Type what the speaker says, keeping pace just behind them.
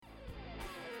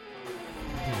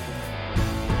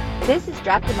This is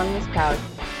Dropped Among This Crowd,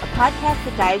 a podcast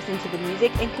that dives into the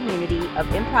music and community of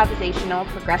improvisational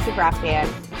progressive rock band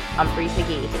Umphrey's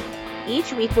McGee.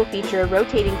 Each week will feature a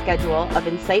rotating schedule of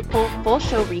insightful full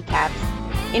show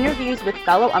recaps, interviews with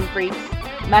fellow Umphreys,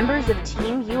 members of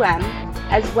Team UM,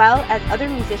 as well as other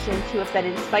musicians who have been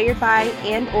inspired by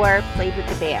and or played with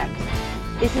the band.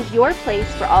 This is your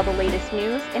place for all the latest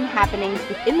news and happenings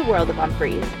within the world of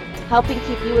Umphrey's, helping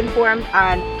keep you informed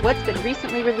on what's been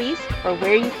recently released or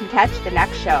where you can catch the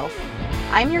next show.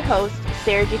 I'm your host,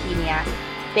 Sarah Jahemiak.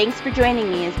 Thanks for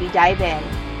joining me as we dive in.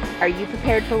 Are you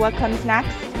prepared for what comes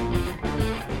next?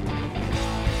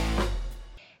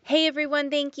 Hey everyone,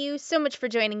 thank you so much for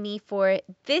joining me for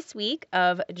this week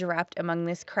of Dropped Among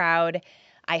This Crowd.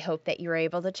 I hope that you were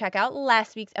able to check out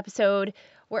last week's episode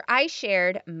where I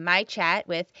shared my chat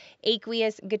with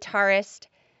Aqueous guitarist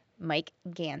Mike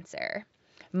Ganser.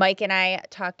 Mike and I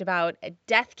talked about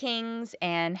Death Kings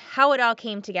and how it all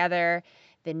came together,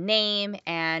 the name,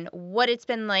 and what it's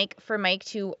been like for Mike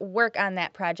to work on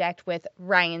that project with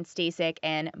Ryan Stasek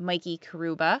and Mikey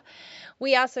Karuba.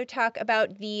 We also talk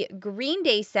about the Green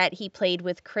Day set he played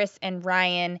with Chris and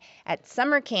Ryan at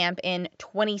summer camp in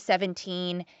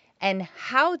 2017 and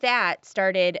how that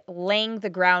started laying the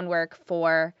groundwork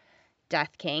for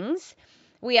Death Kings.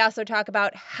 We also talk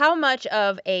about how much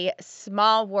of a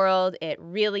small world it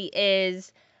really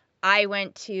is. I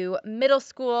went to middle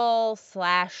school /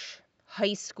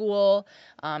 high school.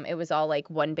 It was all like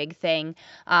one big thing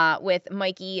with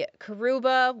Mikey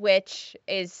Karuba, which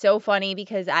is so funny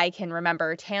because I can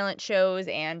remember talent shows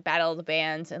and Battle of the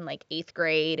Bands in like 8th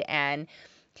grade, and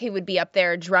he would be up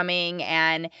there drumming,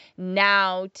 and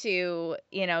now to,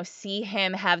 see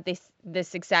him have the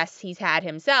success he's had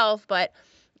himself, but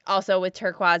also with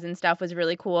Turquoise and stuff was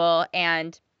really cool.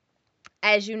 And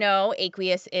as you know,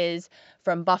 Aqueous is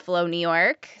from Buffalo, New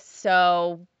York.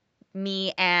 So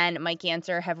me and Mike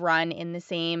Ganser have run in the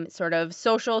same sort of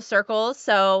social circles.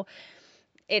 So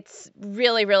it's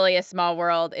really, really a small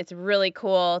world. It's really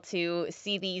cool to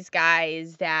see these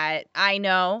guys that I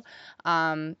know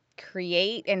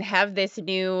create and have this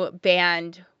new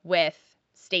band with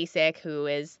Stasek, who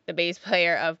is the bass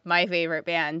player of my favorite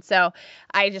band. So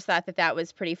I just thought that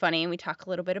was pretty funny, and we talk a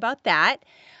little bit about that.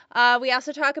 We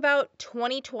also talk about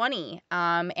 2020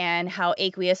 and how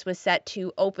Aqueous was set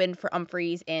to open for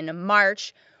Umphrey's in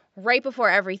March, right before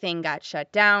everything got shut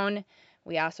down.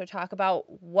 We also talk about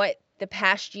what the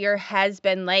past year has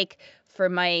been like for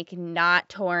Mike not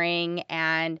touring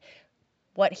and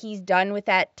what he's done with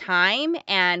that time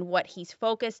and what he's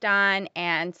focused on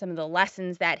and some of the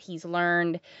lessons that he's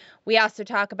learned. We also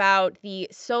talk about the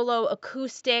solo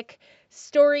acoustic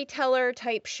storyteller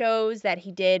type shows that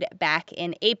he did back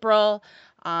in April.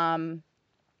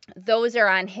 Those are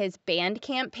on his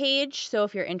Bandcamp page, so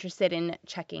if you're interested in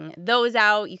checking those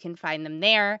out, you can find them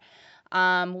there.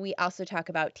 We also talk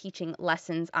about teaching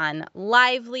lessons on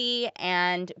Lively,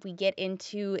 and we get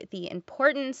into the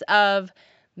importance of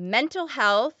mental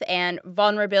health and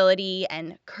vulnerability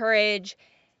and courage,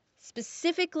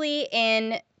 specifically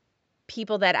in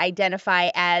people that identify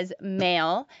as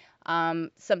male,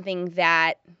 something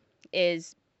that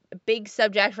is a big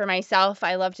subject for myself.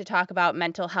 I love to talk about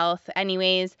mental health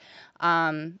anyways,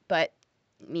 but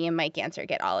me and Mike Ganser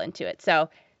get all into it. So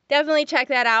definitely check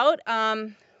that out.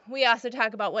 We also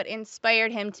talk about what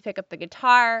inspired him to pick up the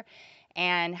guitar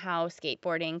and how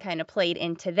skateboarding kind of played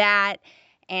into that.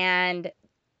 And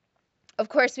of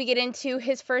course, we get into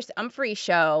his first Umphrey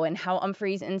show and how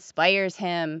Umphrey's inspires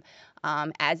him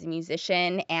as a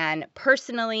musician, and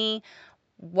personally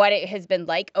what it has been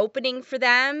like opening for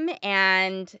them.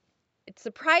 And it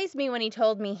surprised me when he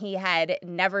told me he had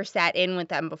never sat in with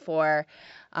them before.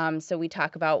 So we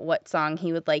talk about what song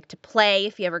he would like to play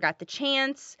if he ever got the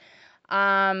chance.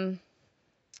 Wow,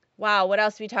 what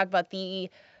else do we talk about? The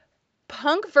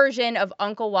punk version of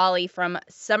Uncle Wally from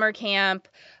summer camp.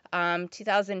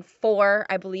 2004,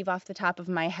 I believe, off the top of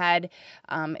my head.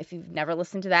 If you've never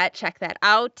listened to that, check that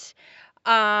out.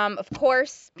 Of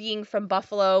course, being from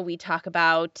Buffalo, we talk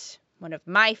about one of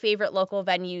my favorite local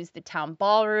venues, the Town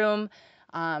Ballroom.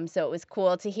 So it was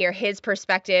cool to hear his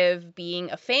perspective, being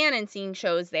a fan and seeing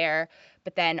shows there,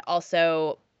 but then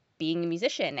also being a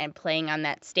musician and playing on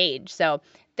that stage. So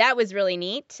that was really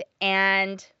neat.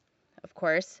 And of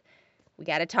course, we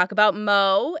got to talk about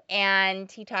Mo,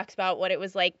 and he talks about what it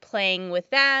was like playing with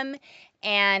them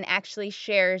and actually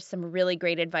shares some really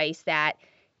great advice that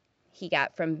he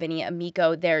got from Vinny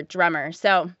Amico, their drummer.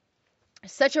 So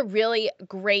such a really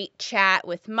great chat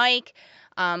with Mike.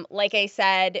 Like I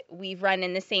said, we've run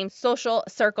in the same social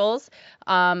circles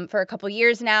for a couple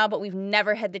years now, but we've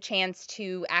never had the chance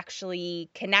to actually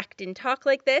connect and talk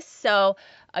like this. So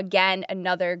again,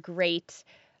 another great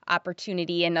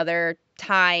opportunity, another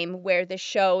time where the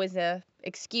show is a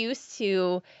excuse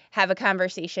to have a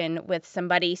conversation with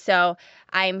somebody. So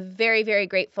I'm very, very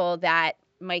grateful that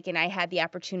Mike and I had the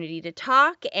opportunity to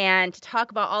talk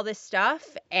about all this stuff.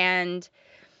 And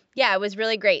yeah, it was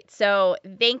really great. So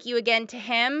thank you again to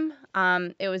him.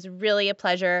 It was really a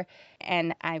pleasure,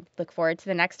 and I look forward to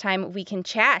the next time we can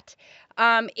chat.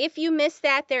 If you missed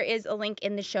that, there is a link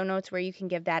in the show notes where you can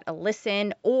give that a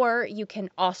listen, or you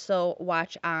can also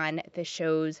watch on the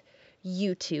show's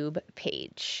YouTube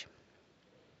page.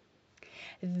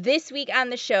 This week on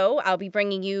the show, I'll be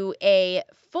bringing you a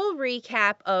full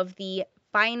recap of the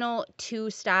final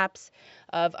 2 stops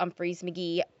of Umphrey's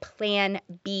McGee Plan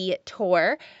B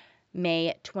Tour,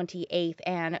 May 28th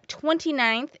and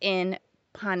 29th in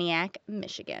Pontiac,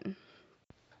 Michigan.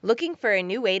 Looking for a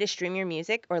new way to stream your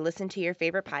music or listen to your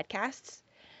favorite podcasts?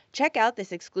 Check out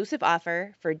this exclusive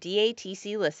offer for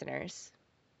DATC listeners.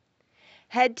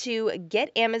 Head to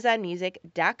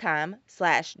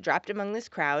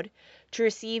getamazonmusic.com/droppedamongthiscrowd to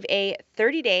receive a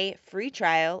 30-day free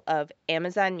trial of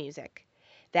Amazon Music.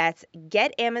 That's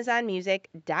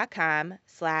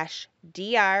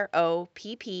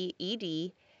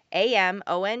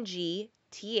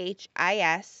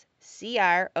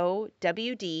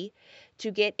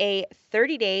to get a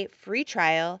 30-day free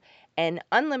trial and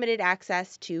unlimited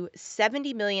access to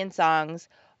 70 million songs,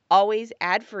 always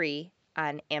ad-free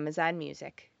on Amazon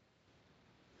Music.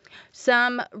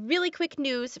 Some really quick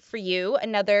news for you.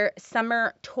 Another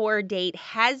summer tour date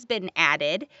has been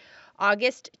added.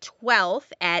 August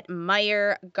 12th at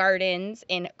Meyer Gardens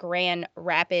in Grand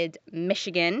Rapids,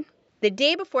 Michigan. The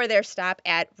day before their stop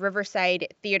at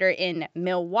Riverside Theater in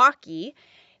Milwaukee.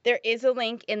 There is a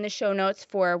link in the show notes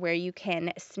for where you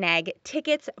can snag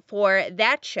tickets for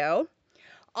that show.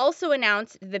 Also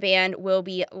announced the band will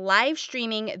be live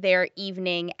streaming their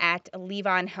evening at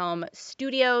Levon Helm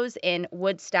Studios in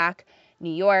Woodstock,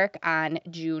 New York on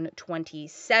June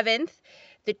 27th.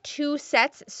 The 2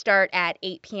 sets start at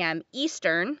 8 p.m.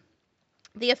 Eastern.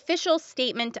 The official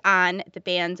statement on the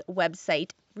band's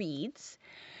website reads,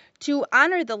 "To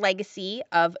honor the legacy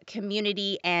of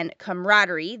community and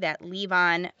camaraderie that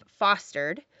Levon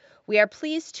fostered, we are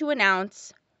pleased to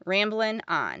announce Ramblin'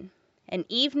 On, an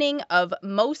evening of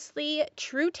mostly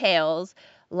true tales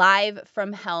live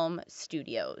from Helm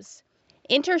Studios.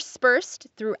 Interspersed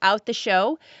throughout the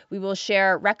show, we will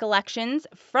share recollections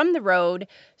from the road,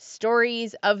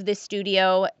 stories of the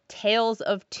studio, tales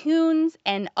of tunes,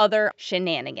 and other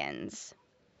shenanigans."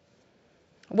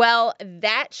 Well,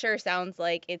 that sure sounds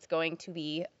like it's going to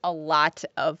be a lot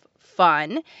of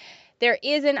fun. There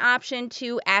is an option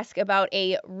to ask about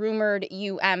a rumored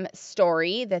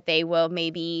story that they will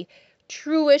maybe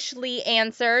truishly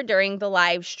answer during the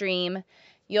live stream.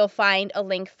 You'll find a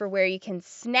link for where you can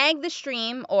snag the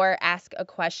stream or ask a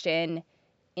question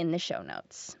in the show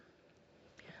notes.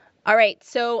 All right,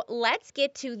 so let's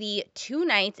get to the 2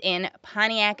 nights in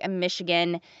Pontiac,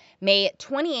 Michigan, May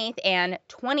 28th and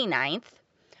 29th.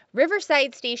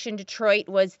 Riverside Station, Detroit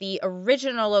was the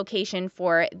original location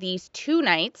for these 2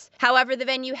 nights. However, the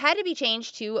venue had to be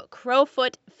changed to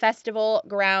Crowfoot Festival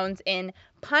Grounds in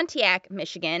Pontiac,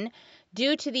 Michigan,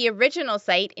 due to the original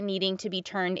site needing to be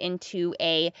turned into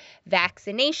a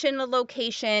vaccination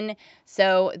location,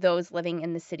 so those living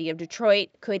in the city of Detroit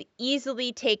could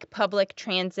easily take public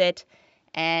transit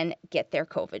and get their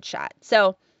COVID shot.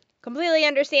 So completely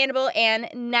understandable and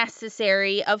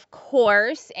necessary, of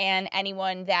course, and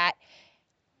anyone that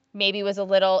maybe was a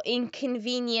little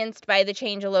inconvenienced by the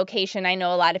change of location, I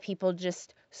know a lot of people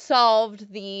just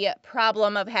solved the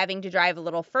problem of having to drive a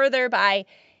little further by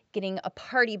getting a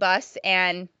party bus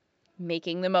and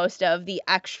making the most of the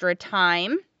extra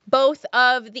time. Both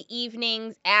of the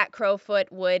evenings at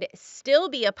Crowfoot would still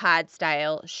be a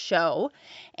pod-style show.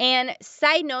 And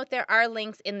side note, there are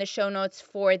links in the show notes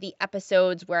for the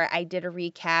episodes where I did a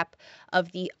recap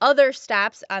of the other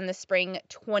stops on the spring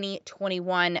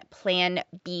 2021 Plan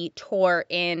B tour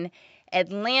in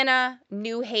Atlanta,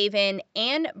 New Haven,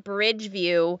 and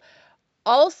Bridgeview.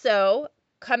 Also,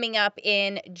 coming up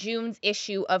in June's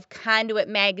issue of Conduit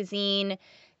Magazine,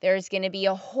 there's going to be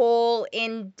a whole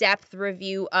in-depth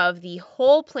review of the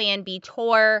whole Plan B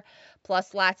tour,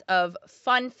 plus lots of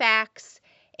fun facts,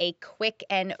 a quick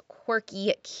and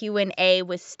quirky Q&A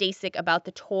with Stasik about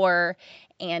the tour,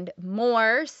 and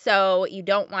more. So you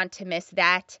don't want to miss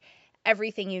that.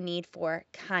 Everything you need for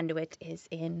Conduit is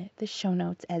in the show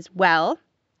notes as well.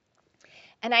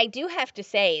 And I do have to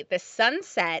say, the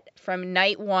sunset from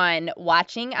night one,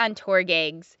 watching on tour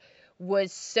gigs,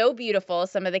 was so beautiful.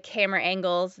 Some of the camera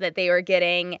angles that they were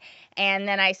getting. And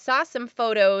then I saw some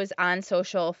photos on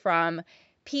social from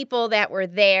people that were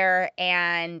there,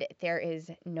 and there is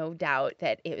no doubt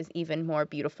that it was even more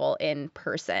beautiful in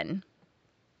person.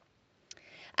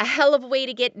 A hell of a way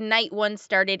to get night one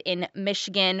started in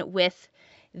Michigan with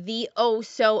the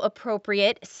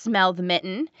oh-so-appropriate Smell the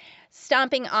Mitten,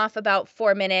 stomping off about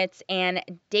 4 minutes and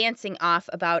dancing off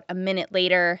about a minute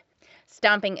later,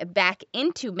 stomping back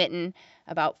into Mitten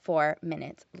about 4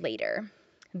 minutes later.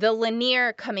 The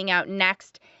Lanier coming out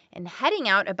next and heading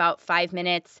out about 5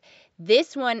 minutes.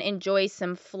 This one enjoys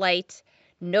some flight,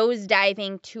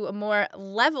 nosediving to a more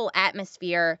level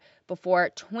atmosphere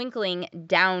before twinkling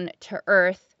down to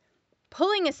earth,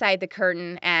 pulling aside the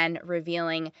curtain and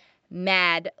revealing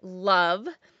Mad Love,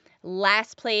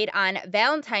 last played on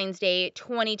Valentine's Day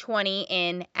 2020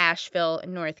 in Asheville,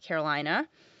 North Carolina.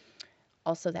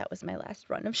 Also, that was my last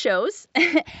run of shows.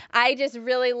 I just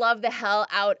really love the hell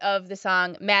out of the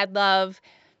song Mad Love.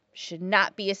 Should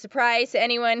not be a surprise to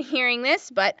anyone hearing this,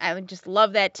 but I would just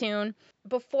love that tune.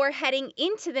 Before heading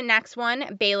into the next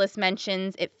one, Bayless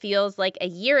mentions it feels like a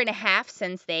year and a half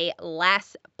since they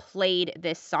last played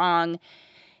this song.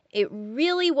 It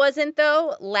really wasn't,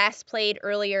 though. Last played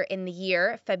earlier in the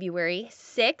year, February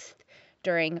 6th,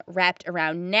 during Wrapped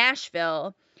Around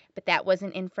Nashville, but that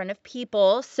wasn't in front of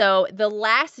people. So the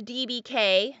last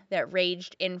DBK that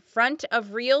raged in front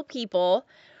of real people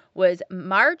was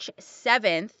March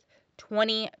 7th,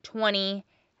 2020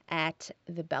 at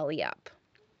the Belly Up.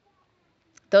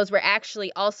 Those were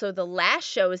actually also the last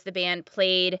shows the band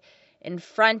played in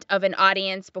front of an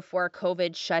audience before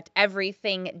COVID shut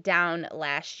everything down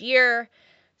last year.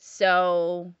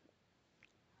 So,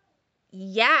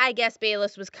 yeah, I guess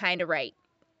Bayless was kind of right.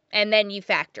 And then you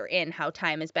factor in how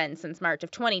time has been since March of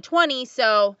 2020,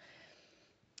 so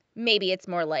maybe it's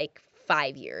more like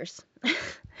 5 years.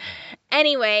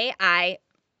 Anyway,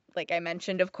 like I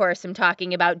mentioned, of course, I'm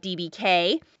talking about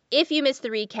DBK. If you missed the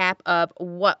recap of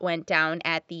what went down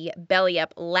at the Belly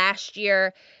Up last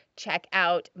year, check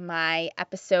out my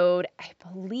episode. I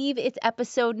believe it's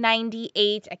episode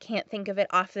 98. I can't think of it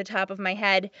off the top of my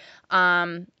head,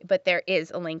 but there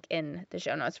is a link in the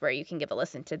show notes where you can give a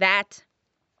listen to that.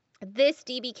 This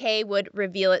DBK would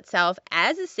reveal itself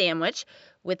as a sandwich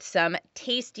with some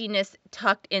tastiness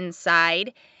tucked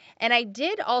inside. And I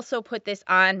did also put this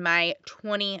on my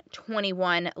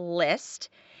 2021 list,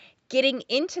 getting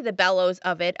into the bellows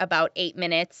of it about 8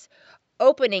 minutes,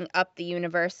 opening up the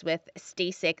universe with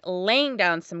Stasik laying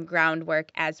down some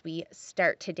groundwork as we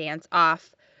start to dance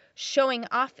off, showing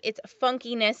off its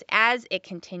funkiness as it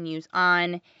continues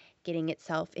on, getting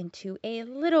itself into a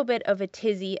little bit of a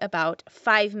tizzy about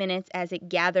 5 minutes as it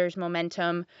gathers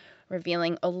momentum,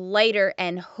 revealing a lighter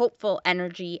and hopeful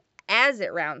energy as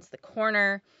it rounds the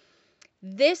corner.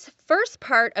 This first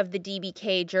part of the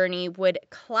DBK journey would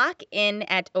clock in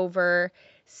at over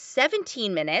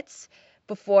 17 minutes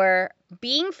before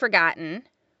being forgotten,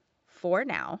 for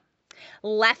now,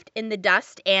 left in the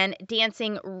dust and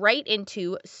dancing right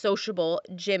into Sociable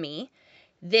Jimmy.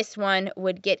 This one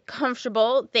would get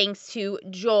comfortable thanks to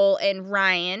Joel and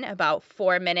Ryan, about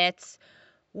 4 minutes.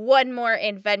 One more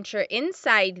adventure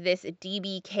inside this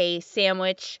DBK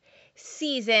sandwich,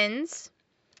 Seasons.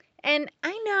 And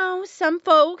I know some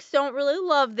folks don't really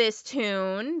love this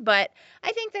tune, but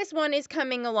I think this one is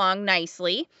coming along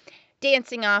nicely.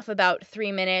 Dancing off about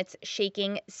 3 minutes,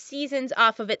 shaking Seasons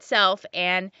off of itself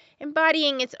and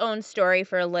embodying its own story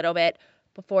for a little bit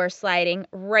before sliding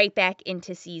right back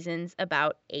into Seasons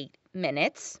about 8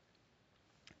 minutes.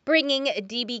 Bringing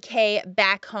DBK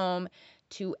back home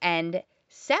to end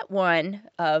set 1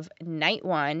 of night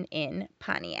 1 in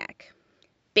Pontiac.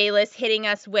 Bayless hitting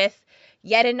us with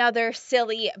yet another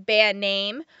silly band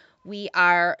name. We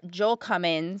are Joel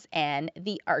Cummins and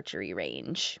the Archery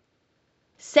Range.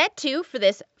 Set 2 for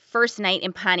this first night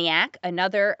in Pontiac,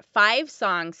 another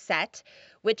 5-song set,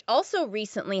 which also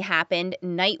recently happened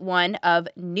night 1 of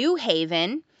New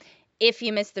Haven. If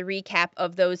you missed the recap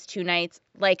of those 2 nights,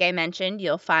 like I mentioned,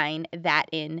 you'll find that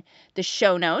in the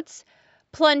show notes.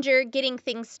 Plunger getting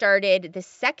things started the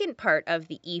second part of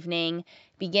the evening,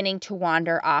 beginning to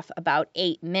wander off about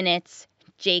 8 minutes.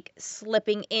 Jake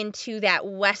slipping into that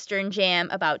Western jam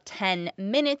about 10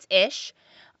 minutes-ish,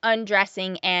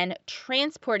 undressing and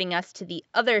transporting us to the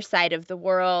other side of the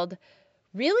world,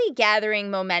 really gathering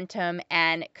momentum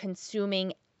and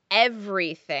consuming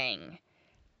everything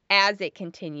as it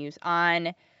continues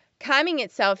on, calming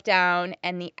itself down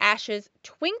and the ashes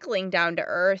twinkling down to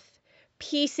earth,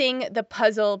 piecing the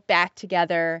puzzle back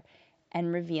together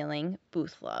and revealing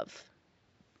Booth Love.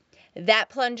 That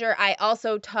plunger I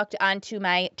also tucked onto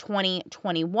my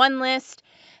 2021 list.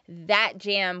 That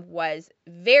jam was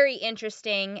very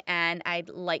interesting, and I'd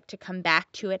like to come back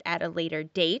to it at a later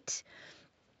date.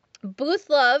 Booth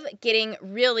Love getting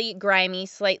really grimy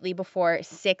slightly before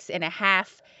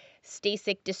 6.5,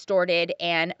 Stasic distorted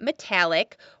and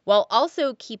metallic, while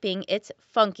also keeping its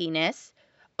funkiness,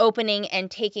 opening and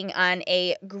taking on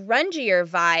a grungier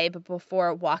vibe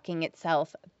before walking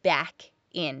itself back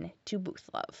into Booth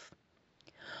Love.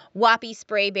 Whoppy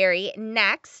Sprayberry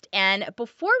next, and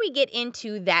before we get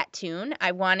into that tune,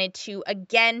 I wanted to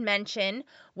again mention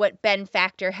what Ben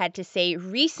Factor had to say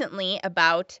recently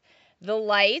about the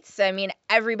lights. I mean,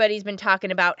 everybody's been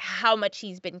talking about how much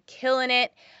he's been killing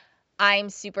it. I'm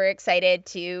super excited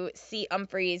to see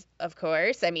Umphrey's, of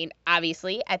course. I mean,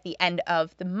 obviously at the end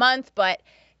of the month, but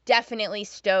definitely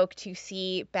stoked to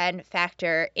see Ben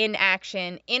Factor in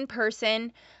action, in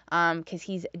person, because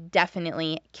he's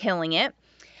definitely killing it.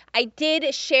 I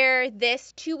did share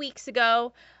this 2 weeks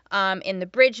ago in the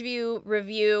Bridgeview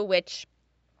review, which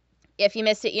if you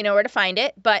missed it, you know where to find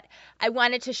it. But I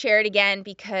wanted to share it again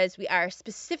because we are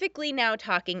specifically now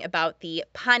talking about the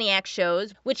Pontiac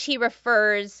shows, which he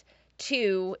refers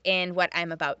to in what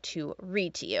I'm about to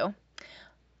read to you.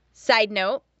 Side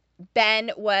note,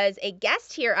 Ben was a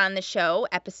guest here on the show,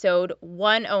 episode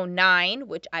 109,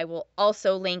 which I will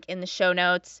also link in the show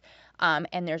notes.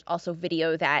 And there's also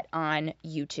video of that on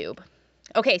YouTube.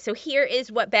 Okay, so here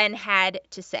is what Ben had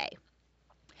to say.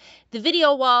 The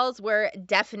video walls were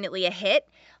definitely a hit.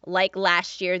 Like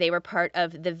last year, they were part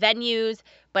of the venues,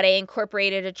 but I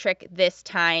incorporated a trick this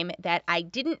time that I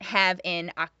didn't have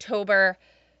in October.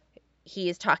 He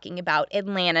is talking about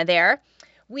Atlanta there.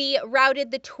 We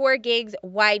routed the tour gigs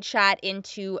wide shot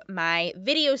into my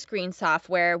video screen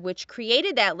software, which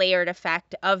created that layered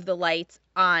effect of the lights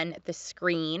on the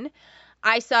screen.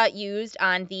 I saw it used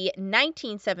on the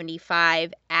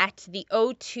 1975 at the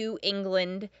O2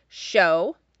 England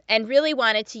show and really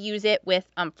wanted to use it with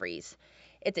Umphrey's.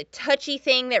 It's a touchy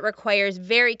thing that requires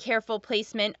very careful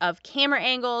placement of camera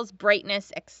angles,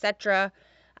 brightness, etc.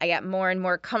 I got more and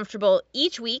more comfortable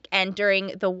each week, and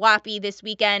during the Whoppy this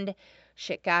weekend,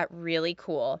 shit got really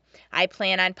cool. I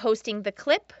plan on posting the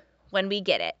clip when we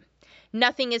get it.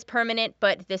 Nothing is permanent,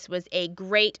 but this was a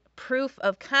great proof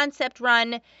of concept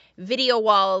run. Video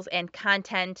walls and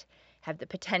content have the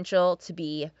potential to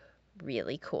be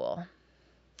really cool.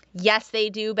 Yes, they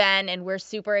do, Ben, and we're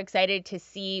super excited to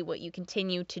see what you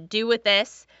continue to do with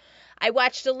this. I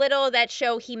watched a little of that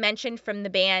show he mentioned from the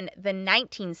band The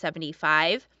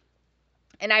 1975,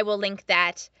 and I will link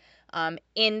that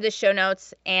in the show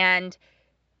notes. And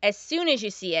as soon as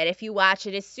you see it, if you watch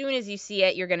it, as soon as you see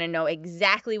it, you're going to know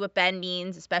exactly what Ben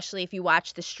means, especially if you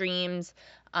watch the streams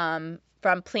from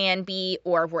Plan B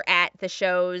or were at the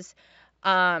shows.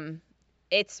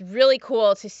 It's really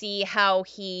cool to see how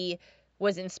he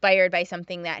was inspired by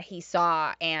something that he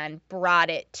saw and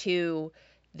brought it to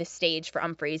the stage for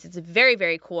Umphrey's. It's very,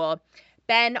 very cool.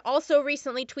 Ben also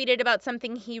recently tweeted about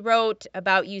something he wrote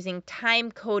about using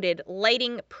time-coded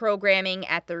lighting programming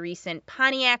at the recent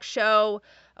Pontiac show.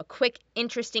 A quick,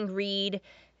 interesting read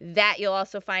that you'll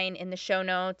also find in the show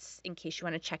notes in case you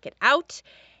want to check it out.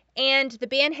 And the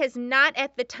band has not,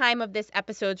 at the time of this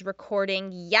episode's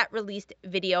recording, yet released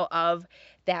video of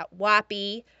that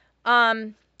Whoppy.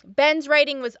 Ben's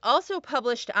writing was also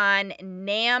published on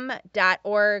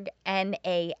NAMM.org,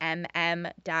 NAMM.org.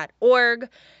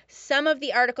 Some of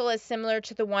the article is similar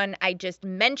to the one I just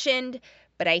mentioned,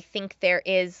 but I think there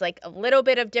is like a little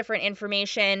bit of different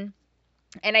information.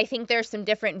 And I think there's some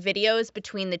different videos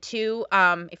between the two,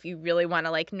 if you really want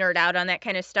to like nerd out on that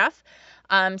kind of stuff.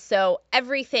 So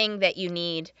everything that you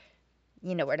need,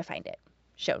 you know where to find it.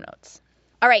 Show notes.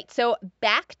 All right, so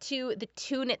back to the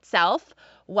tune itself.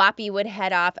 Whoppy would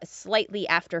head off slightly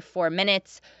after 4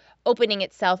 minutes, opening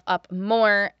itself up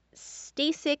more.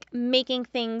 Stasic making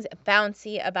things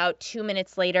bouncy about 2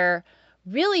 minutes later,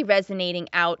 really resonating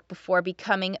out before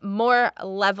becoming more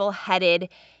level-headed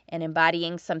and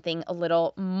embodying something a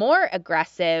little more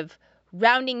aggressive,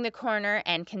 rounding the corner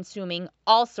and consuming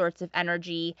all sorts of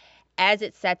energy as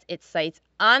it sets its sights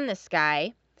on the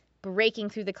sky, breaking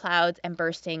through the clouds and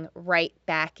bursting right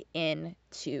back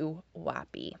into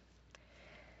Whoppy.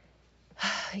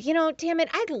 You know, damn it,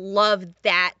 I love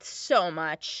that so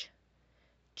much.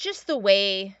 Just the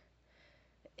way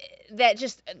that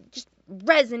just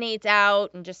resonates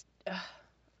out and just,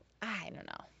 I don't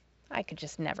know. I could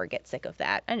just never get sick of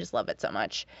that. I just love it so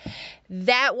much.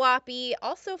 That Whoppy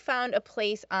also found a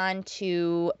place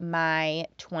onto my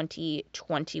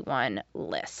 2021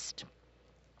 list.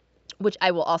 which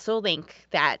I will also link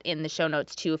that in the show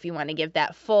notes too if you want to give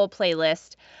that full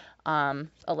playlist a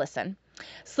listen.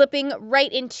 Slipping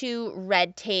right into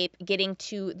Red Tape, getting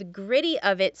to the gritty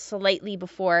of it slightly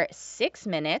before 6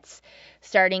 minutes,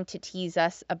 starting to tease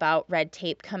us about Red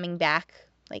Tape coming back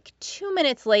like 2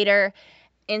 minutes later,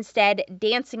 instead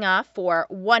dancing off for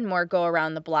one more go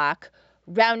around the block,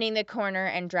 rounding the corner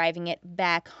and driving it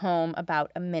back home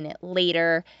about a minute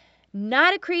later.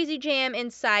 Not a crazy jam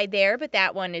inside there, but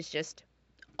that one is just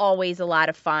always a lot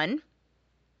of fun.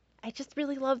 I just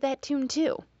really love that tune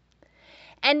too.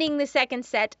 Ending the second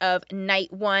set of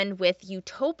night one with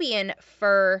Utopian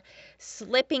Fur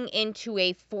slipping into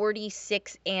a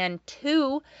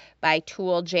 46-2 by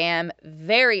Tool jam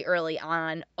very early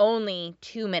on, only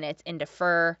 2 minutes into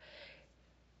Fur.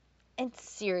 And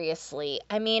seriously,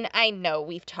 I mean, I know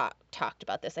we've talked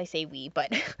about this. I say we,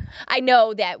 but I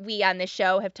know that we on the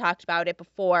show have talked about it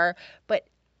before, but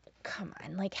come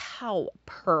on, like how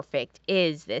perfect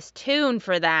is this tune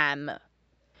for them?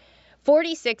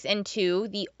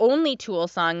 46-2, the only Tool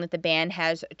song that the band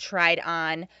has tried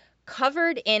on,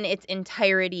 covered in its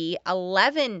entirety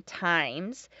 11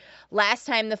 times. Last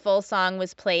time the full song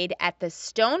was played at the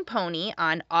Stone Pony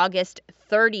on August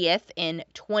 30th in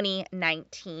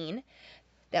 2019.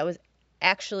 That was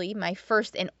actually my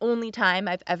first and only time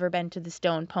I've ever been to the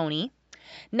Stone Pony.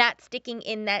 Not sticking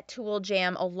in that Tool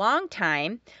jam a long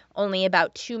time, only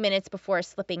about 2 minutes before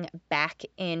slipping back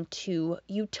into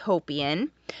Utopian.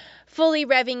 Fully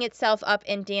revving itself up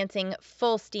and dancing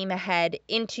full steam ahead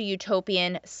into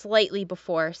Utopian slightly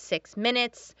before 6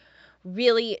 minutes,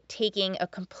 really taking a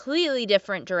completely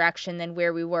different direction than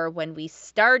where we were when we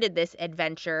started this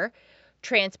adventure,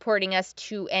 transporting us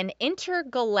to an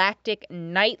intergalactic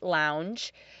night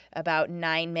lounge about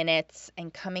 9 minutes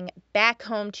and coming back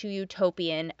home to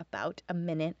Utopian about a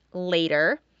minute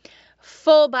later.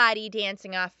 Full body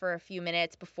dancing off for a few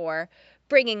minutes before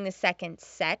bringing the second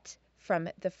set from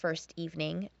the first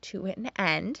evening to an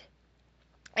end.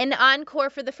 An encore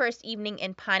for the first evening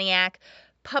in Pontiac,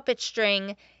 Puppet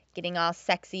String, getting all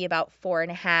sexy about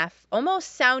 4.5,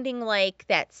 almost sounding like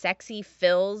that Sexy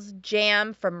Phil's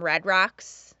jam from Red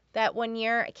Rocks that one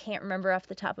year. I can't remember off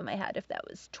the top of my head if that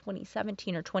was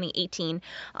 2017 or 2018,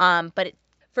 but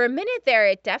for a minute there,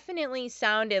 it definitely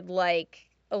sounded like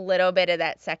a little bit of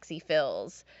that Sexy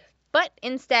Phil's, but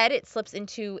instead it slips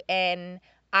into an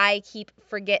I Keep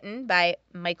Forgettin' by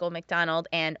Michael McDonald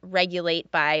and Regulate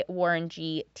by Warren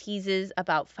G teases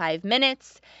about 5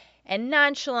 minutes, and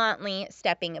nonchalantly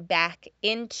stepping back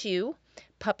into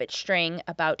Puppet String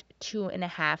about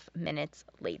 2.5 minutes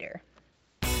later.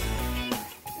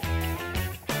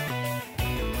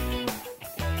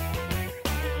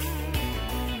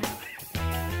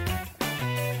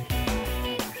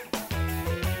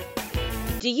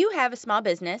 Do you have a small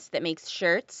business that makes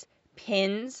shirts,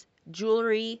 pins,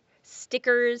 jewelry,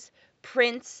 stickers,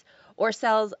 prints, or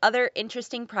sells other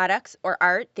interesting products or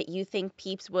art that you think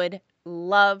peeps would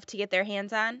love to get their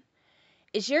hands on?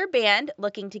 Is your band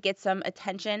looking to get some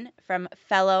attention from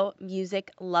fellow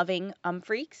music-loving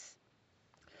freaks?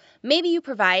 Maybe you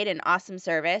provide an awesome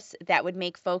service that would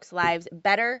make folks' lives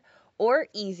better or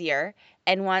easier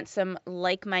and want some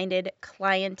like-minded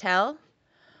clientele?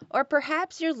 Or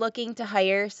perhaps you're looking to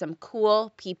hire some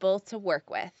cool people to work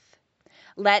with.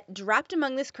 Let Dropped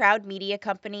Among This Crowd Media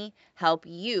Company help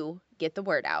you get the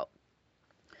word out.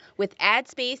 With ad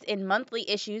space in monthly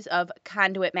issues of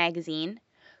Conduit Magazine,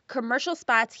 commercial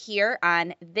spots here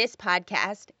on this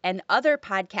podcast and other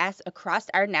podcasts across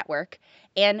our network,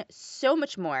 and so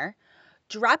much more,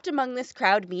 Dropped Among This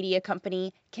Crowd Media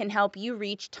Company can help you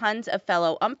reach tons of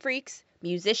fellow freaks,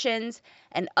 musicians,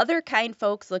 and other kind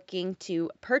folks looking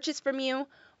to purchase from you,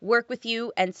 work with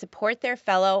you, and support their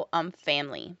fellow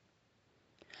family.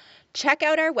 Check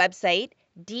out our website,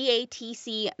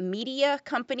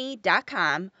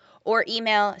 datcmediacompany.com, or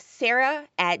email Sarah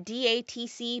at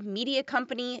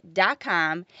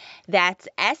datcmediacompany.com. That's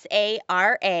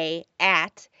SARA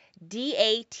at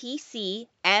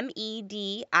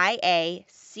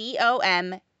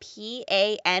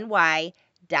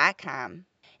datcmediacompany.com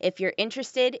if you're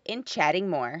interested in chatting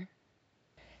more.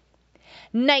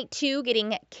 Night 2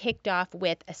 getting kicked off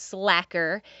with a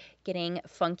Slacker, getting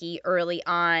funky early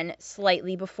on,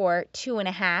 slightly before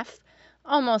 2.5,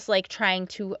 almost like trying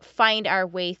to find our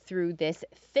way through this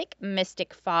thick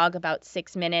mystic fog about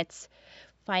 6 minutes,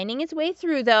 finding its way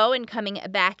through though and coming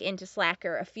back into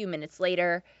Slacker a few minutes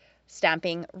later,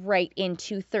 stomping right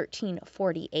into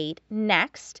 1348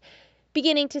 next,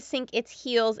 beginning to sink its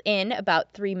heels in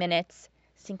about 3 minutes,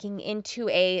 sinking into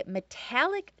a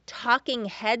metallic Talking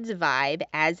Heads vibe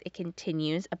as it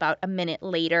continues about a minute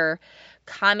later,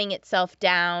 calming itself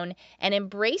down and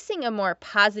embracing a more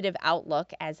positive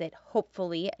outlook as it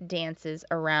hopefully dances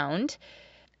around.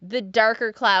 The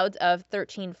darker clouds of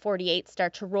 1348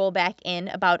 start to roll back in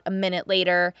about a minute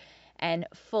later and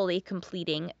fully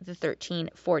completing the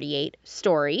 1348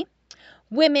 story.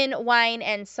 Women, Wine,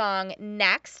 and Song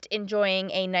next,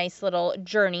 enjoying a nice little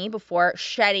journey before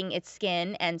shedding its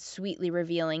skin and sweetly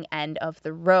revealing End of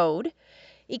the Road.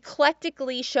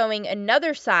 Eclectically showing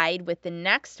another side with the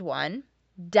next one,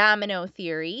 Domino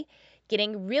Theory,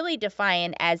 getting really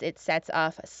defiant as it sets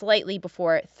off slightly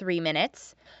before 3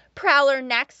 minutes. Prowler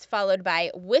next, followed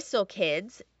by Whistle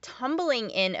Kids,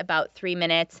 tumbling in about 3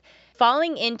 minutes,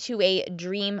 falling into a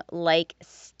dream-like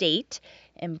state,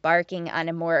 embarking on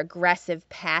a more aggressive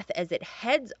path as it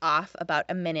heads off about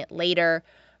a minute later,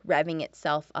 revving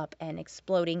itself up and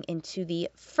exploding into the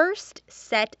first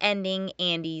set ending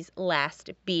Andy's Last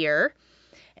Beer.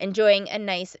 Enjoying a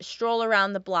nice stroll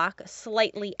around the block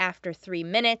slightly after 3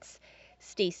 minutes,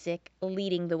 Stasik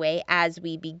leading the way as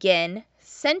we begin,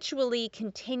 sensually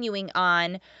continuing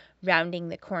on, rounding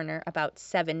the corner about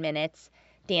 7 minutes,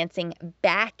 dancing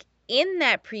back in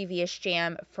that previous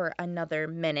jam for another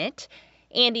minute.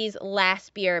 Andy's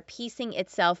Last Beer piecing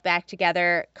itself back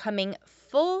together, coming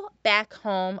full back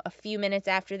home a few minutes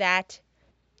after that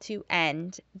to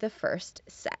end the first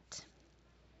set.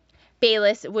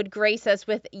 Bayless would grace us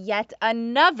with yet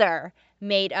another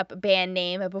made-up band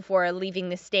name before leaving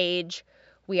the stage.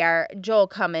 We are Joel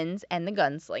Cummins and the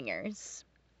Gunslingers.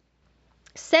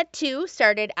 Set 2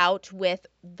 started out with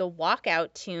the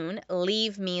walkout tune,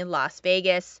 Leave Me Las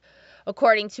Vegas.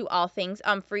 According to All Things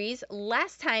Umphreys,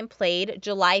 last time played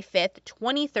July 5th,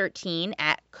 2013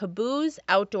 at Caboose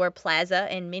Outdoor Plaza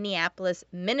in Minneapolis,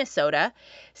 Minnesota,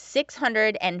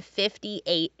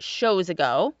 658 shows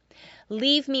ago.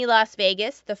 Leave Me Las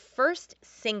Vegas, the first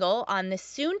single on the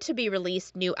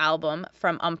soon-to-be-released new album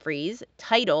from Umphreys,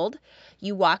 titled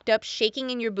You Walked Up Shaking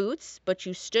in Your Boots, But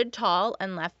You Stood Tall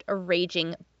and Left a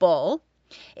Raging Bull.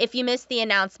 If you missed the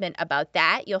announcement about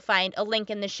that, you'll find a link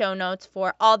in the show notes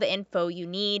for all the info you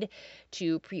need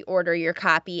to pre-order your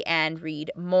copy and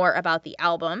read more about the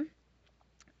album.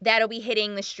 That'll be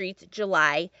hitting the streets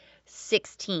July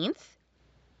 16th.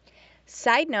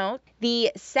 Side note,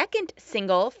 the second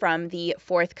single from the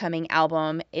forthcoming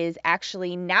album is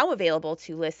actually now available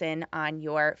to listen on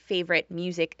your favorite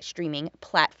music streaming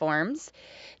platforms.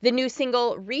 The new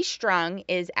single, Restrung,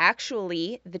 is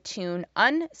actually the tune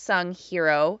Unsung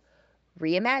Hero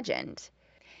Reimagined.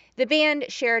 The band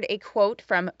shared a quote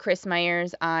from Chris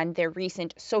Myers on their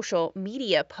recent social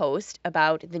media post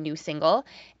about the new single,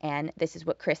 and this is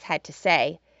what Chris had to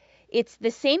say. It's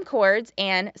the same chords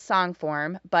and song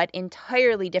form, but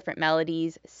entirely different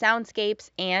melodies, soundscapes,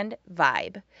 and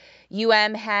vibe.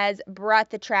 has brought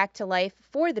the track to life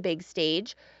for the big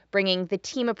stage, bringing the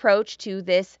team approach to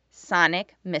this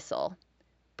sonic missile.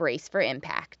 Brace for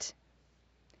impact.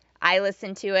 I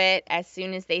listened to it as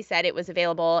soon as they said it was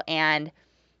available, and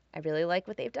I really like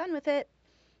what they've done with it.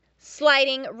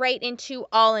 Sliding right into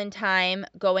All in Time,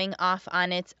 going off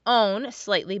on its own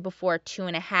slightly before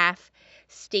 2.5.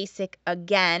 Stasik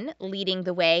again leading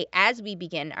the way as we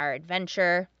begin our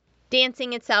adventure,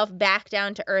 dancing itself back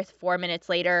down to earth 4 minutes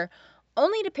later,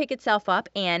 only to pick itself up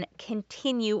and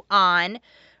continue on,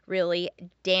 really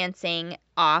dancing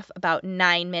off about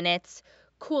 9 minutes,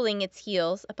 cooling its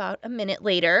heels about a minute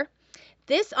later.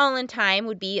 This All in Time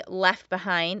would be left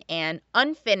behind and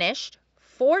unfinished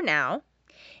for now.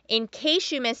 In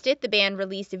case you missed it, the band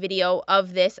released a video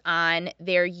of this on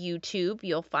their YouTube.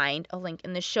 You'll find a link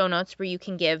in the show notes where you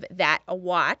can give that a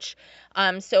watch.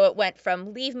 So it went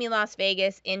from Leave Me Las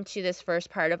Vegas into this first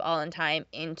part of All in Time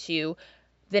into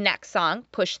the next song,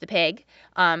 Push the Pig.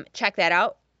 Check that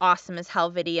out. Awesome as hell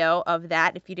video of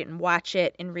that if you didn't watch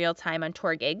it in real time on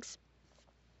tour gigs.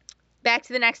 Back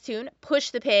to the next tune, Push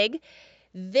the Pig.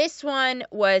 This one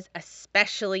was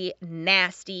especially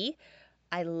nasty.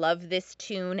 I love this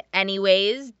tune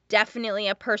anyways, definitely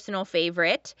a personal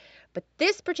favorite, but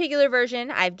this particular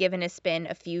version I've given a spin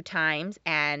a few times,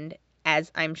 and as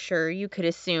I'm sure you could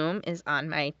assume is on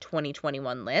my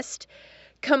 2021 list.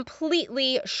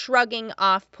 Completely shrugging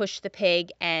off Push the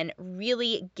Pig and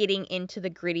really getting into the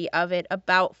gritty of it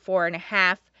about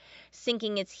 4.5,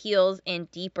 sinking its heels in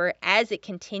deeper as it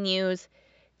continues,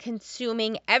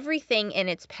 consuming everything in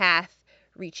its path,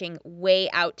 reaching way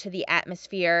out to the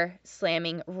atmosphere,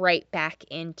 slamming right back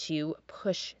into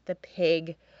Push the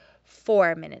Pig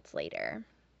 4 minutes later.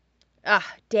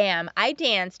 Damn, I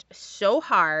danced so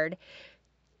hard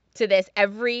to this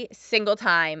every single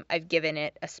time I've given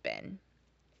it a spin.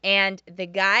 And the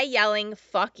guy yelling,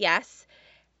 "fuck yes,"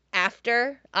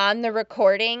 after on the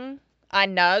recording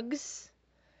on Nugs,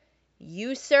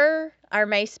 you, sir, are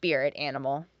my spirit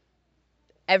animal.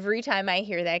 Every time I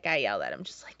hear that guy yell that, I'm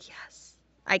just like, yes.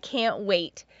 I can't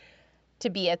wait to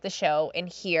be at the show and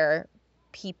hear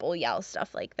people yell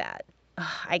stuff like that.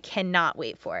 Ugh, I cannot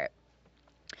wait for it.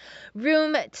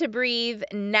 Room to Breathe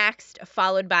next,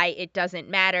 followed by It Doesn't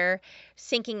Matter,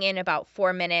 sinking in about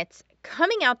 4 minutes,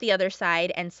 coming out the other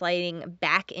side and sliding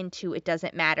back into It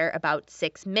Doesn't Matter about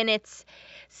 6 minutes.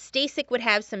 Stasik would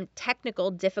have some technical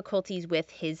difficulties with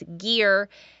his gear,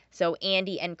 so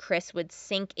Andy and Chris would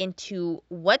sync into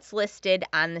what's listed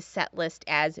on the set list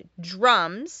as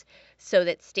drums so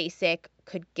that Stasik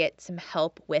could get some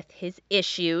help with his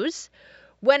issues.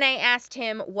 When I asked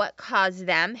him what caused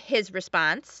them, his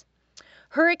response: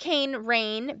 Hurricane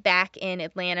rain back in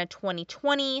Atlanta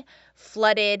 2020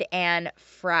 flooded and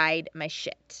fried my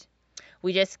shit.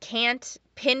 We just can't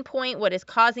pinpoint what is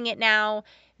causing it now.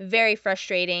 Very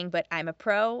frustrating, but I'm a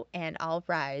pro and I'll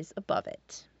rise above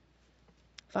it.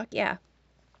 Fuck yeah.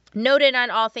 Noted on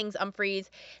All Things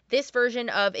Umphrey's, this version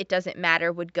of It Doesn't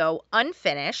Matter would go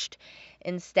unfinished,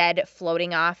 instead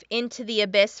floating off into the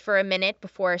abyss for a minute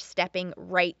before stepping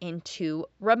right into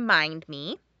Remind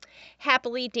Me,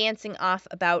 happily dancing off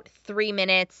about 3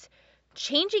 minutes,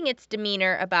 changing its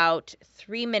demeanor about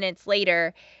 3 minutes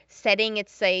later, setting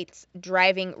its sights,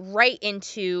 driving right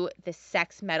into the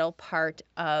sex metal part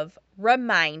of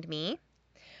Remind Me.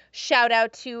 Shout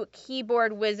out to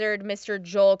keyboard wizard Mr.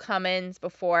 Joel Cummins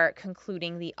before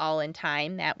concluding the All in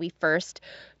Time that we first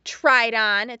tried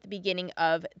on at the beginning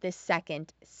of the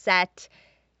second set.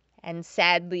 And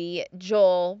sadly,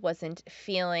 Joel wasn't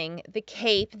feeling the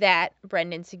cape that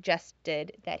Brendan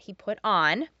suggested that he put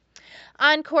on.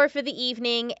 Encore for the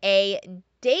evening, a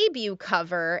debut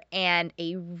cover, and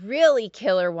a really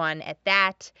killer one at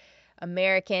that.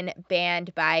 American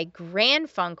band by Grand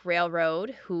Funk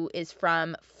Railroad, who is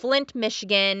from Flint,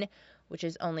 Michigan, which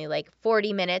is only like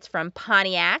 40 minutes from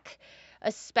Pontiac.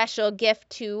 A special gift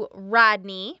to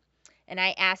Rodney. And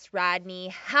I asked Rodney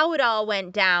how it all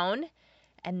went down,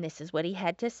 and this is what he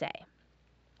had to say.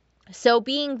 So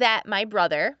being that my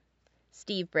brother,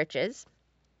 Steve Britches,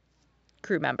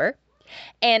 crew member,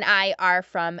 and I are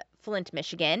from Flint,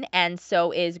 Michigan, and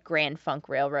so is Grand Funk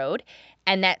Railroad,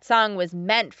 and that song was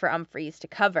meant for Umphrey's to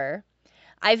cover,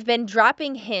 I've been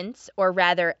dropping hints, or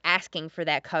rather asking for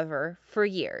that cover, for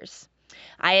years.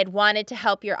 I had wanted to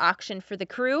help your auction for the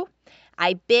crew.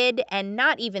 I bid, and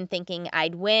not even thinking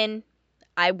I'd win,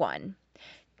 I won.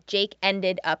 Jake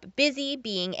ended up busy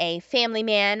being a family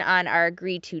man on our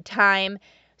agreed-to time,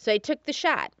 so I took the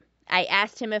shot. I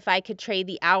asked him if I could trade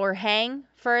the hour hang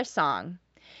for a song.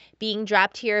 Being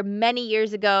dropped here many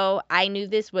years ago, I knew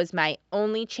this was my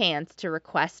only chance to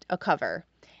request a cover.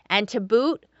 And to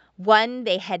boot, one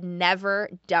they had never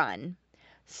done.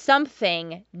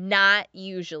 Something not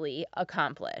usually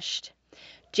accomplished.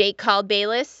 Jake called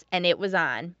Bayless, and it was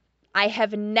on. I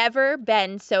have never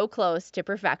been so close to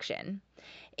perfection.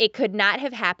 It could not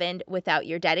have happened without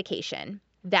your dedication.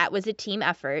 That was a team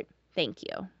effort. Thank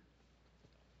you.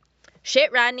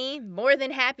 Shit, Rodney, more than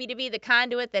happy to be the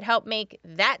conduit that helped make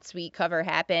that sweet cover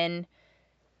happen.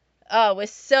 Oh, it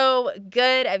was so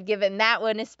good. I've given that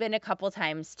one a spin a couple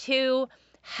times too.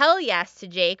 Hell yes to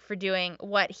Jake for doing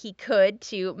what he could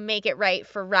to make it right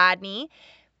for Rodney,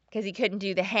 because he couldn't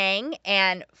do the hang.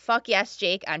 And fuck yes,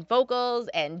 Jake on vocals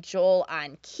and Joel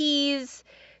on keys.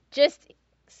 Just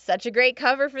such a great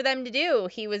cover for them to do.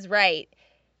 He was right.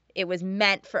 It was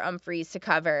meant for Umphrey's to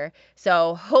cover.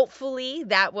 So hopefully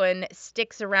that one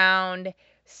sticks around.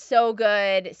 So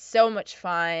good, so much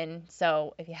fun.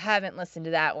 So if you haven't listened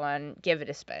to that one, give it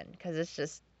a spin, because it's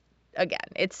just, again,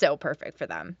 it's so perfect for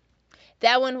them.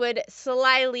 That one would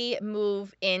slyly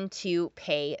move into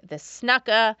Pay the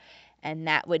Snucka, and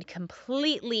that would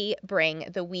completely bring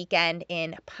the weekend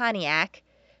in Pontiac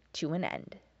to an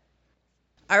end.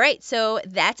 All right, so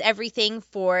that's everything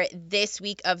for this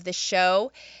week of the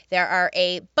show. There are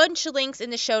a bunch of links in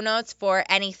the show notes for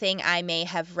anything I may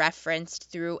have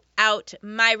referenced throughout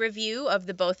my review of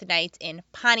the both nights in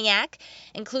Pontiac,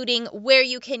 including where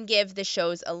you can give the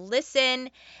shows a listen,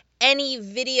 any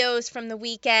videos from the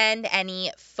weekend,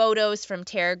 any photos from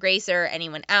Tara Grace or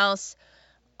anyone else,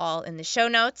 all in the show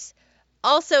notes.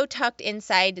 Also tucked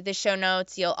inside the show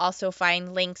notes, you'll also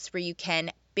find links where you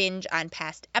can binge on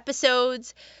past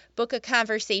episodes, book a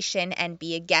conversation, and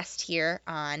be a guest here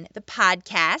on the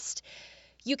podcast.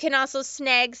 You can also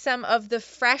snag some of the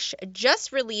fresh,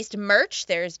 just released merch.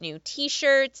 There's new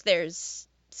t-shirts, there's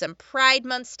some Pride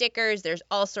Month stickers. There's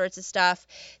all sorts of stuff.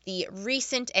 The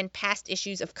recent and past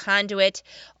issues of Conduit,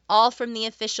 all from the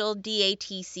official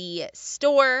DATC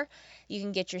store. You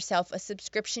can get yourself a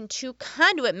subscription to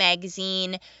Conduit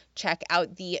Magazine. Check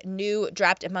out the new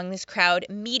Dropped Among This Crowd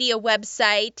media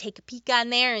website. Take a peek on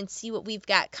there and see what we've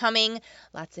got coming.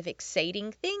 Lots of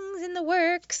exciting things in the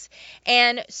works.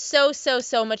 And so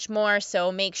much more.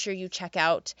 So make sure you check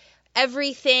out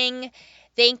everything.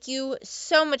 Thank you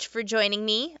so much for joining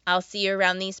me. I'll see you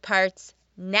around these parts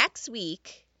next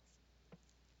week.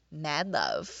 Mad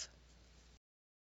love.